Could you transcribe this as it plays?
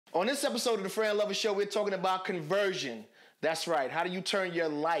On this episode of the Fran Lover Show, we're talking about conversion. That's right. How do you turn your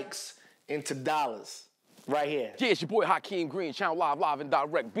likes into dollars? Right here. Yeah, it's your boy Hakeem Green, channel live and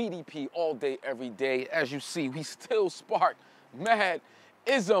direct, BDP all day, every day. As you see, we still spark mad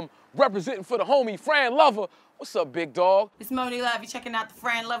ism, representing for the homie Fran Lover. What's up, big dog? It's Moni Love. You're checking out the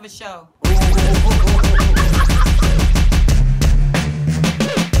Fran Lover Show.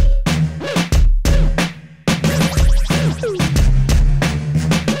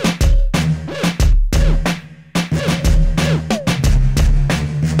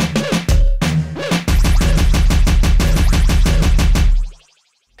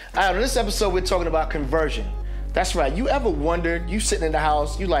 All right, on this episode, we're talking about conversion. That's right. You ever wondered, you sitting in the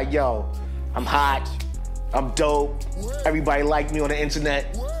house, you like, yo, I'm hot, I'm dope, everybody like me on the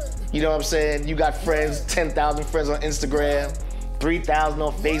internet. You know what I'm saying? You got friends, 10,000 friends on Instagram, 3,000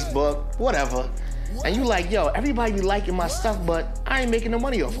 on Facebook, whatever. And you like, yo, everybody be liking my stuff, but I ain't making no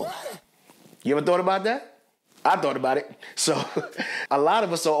money off of it. You ever thought about that? I thought about it. So a lot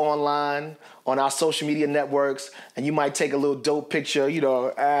of us are online on our social media networks, and you might take a little dope picture, you know,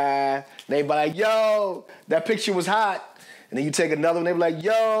 and they be like, yo, that picture was hot. And then you take another one, they be like,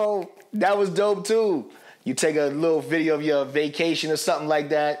 yo, that was dope too. You take a little video of your vacation or something like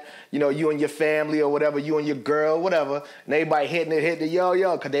that, you know, you and your family or whatever, you and your girl, whatever, and everybody hitting it,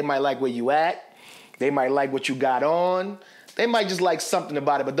 yo, because they might like where you at. They might like what you got on. They might just like something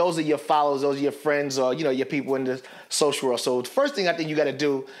about it, but those are your followers, those are your friends, or, you know, your people in the social world. So the first thing I think you got to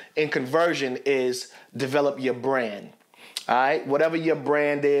do in conversion is develop your brand. All right? Whatever your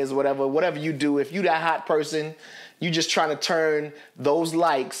brand is, whatever you do, if you that hot person, you just trying to turn those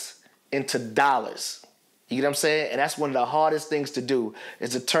likes into dollars. You get what I'm saying? And that's one of the hardest things to do, is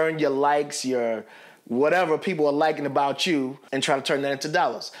to turn your likes, your whatever people are liking about you, and try to turn that into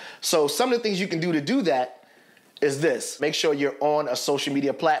dollars. So some of the things you can do to do that is this. Make sure you're on a social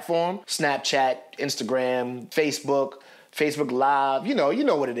media platform, Snapchat, Instagram, Facebook Live, you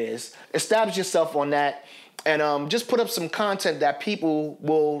know what it is. Establish yourself on that, and just put up some content that people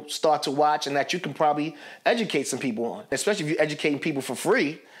will start to watch and that you can probably educate some people on. Especially if you're educating people for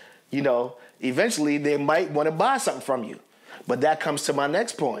free, you know, eventually they might want to buy something from you. But that comes to my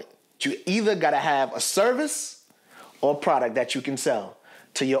next point. You either got to have a service or product that you can sell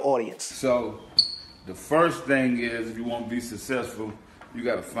to your audience. So the first thing is, if you want to be successful, you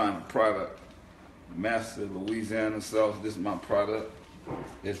got to find a product. Master Louisiana sauce, this is my product.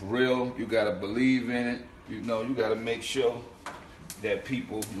 It's real. You got to believe in it. You know, you got to make sure that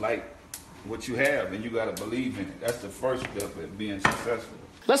people like what you have, and you got to believe in it. That's the first step at being successful.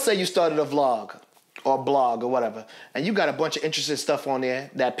 Let's say you started a vlog or blog or whatever, and you got a bunch of interesting stuff on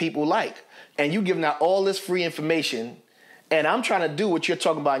there that people like, and you giving out all this free information, and I'm trying to do what you're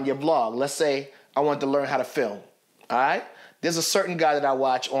talking about in your blog. Let's say I want to learn how to film, all right? There's a certain guy that I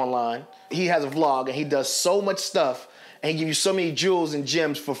watch online. He has a vlog, and he does so much stuff, and he gives you so many jewels and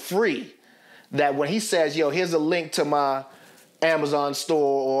gems for free that when he says, yo, here's a link to my Amazon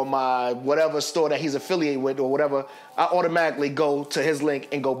store or my whatever store that he's affiliated with or whatever, I automatically go to his link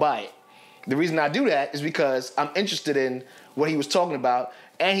and go buy it. The reason I do that is because I'm interested in what he was talking about,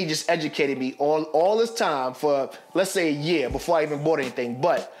 and he just educated me all this time for, let's say, a year before I even bought anything,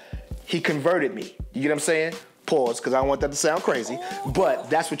 but he converted me. You get what I'm saying? Pause, because I don't want that to sound crazy, but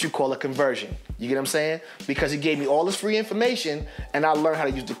that's what you call a conversion. You get what I'm saying? Because he gave me all this free information, and I learned how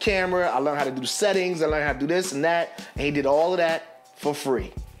to use the camera, I learned how to do the settings, I learned how to do this and that, and he did all of that for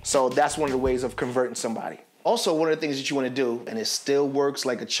free. So that's one of the ways of converting somebody. Also, one of the things that you want to do, and it still works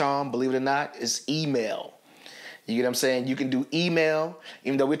like a charm, believe it or not, is email. You get what I'm saying? You can do email,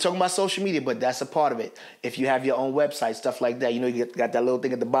 even though we're talking about social media, but that's a part of it. If you have your own website, stuff like that, you know, you got that little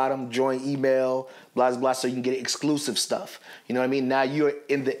thing at the bottom, join email, blah, blah, blah, so you can get exclusive stuff. You know what I mean? Now you're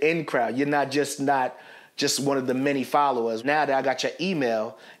in the in crowd. You're not just one of the many followers. Now that I got your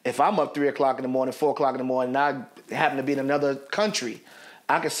email, if I'm up 3 o'clock in the morning, 4 o'clock in the morning, and I happen to be in another country,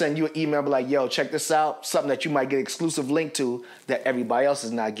 I can send you an email and be like, yo, check this out, something that you might get exclusive link to that everybody else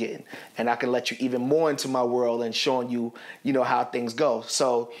is not getting. And I can let you even more into my world and showing you, you know, how things go.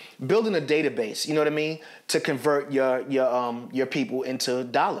 So building a database, you know what I mean, to convert your people into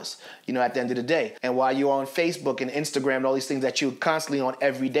dollars, you know, at the end of the day. And while you're on Facebook and Instagram and all these things that you're constantly on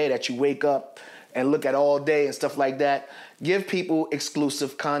every day, that you wake up and look at all day and stuff like that, give people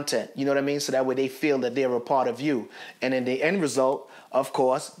exclusive content, you know what I mean? So that way they feel that they're a part of you. And in the end result, of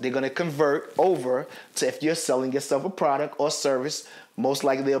course, they're going to convert over to, if you're selling yourself a product or service, most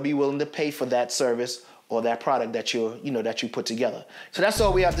likely they'll be willing to pay for that service or that product that you put together. So that's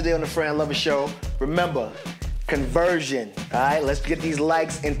all we have today on the Fran Lover Show. Remember, conversion, all right? Let's get these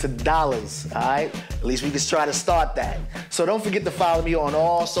likes into dollars, all right? At least we can try to start that. So don't forget to follow me on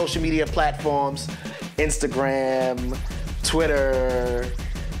all social media platforms, Instagram, Twitter,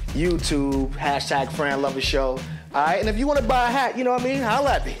 YouTube, hashtag Fran Lover Show, all right? And if you want to buy a hat, you know what I mean?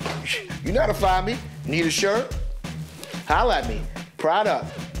 Holla at me. You know how to find me. Need a shirt? Holla at me. Product,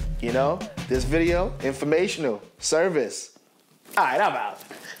 you know? This video, informational, service. All right, I'm out.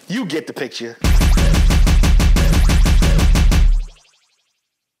 You get the picture.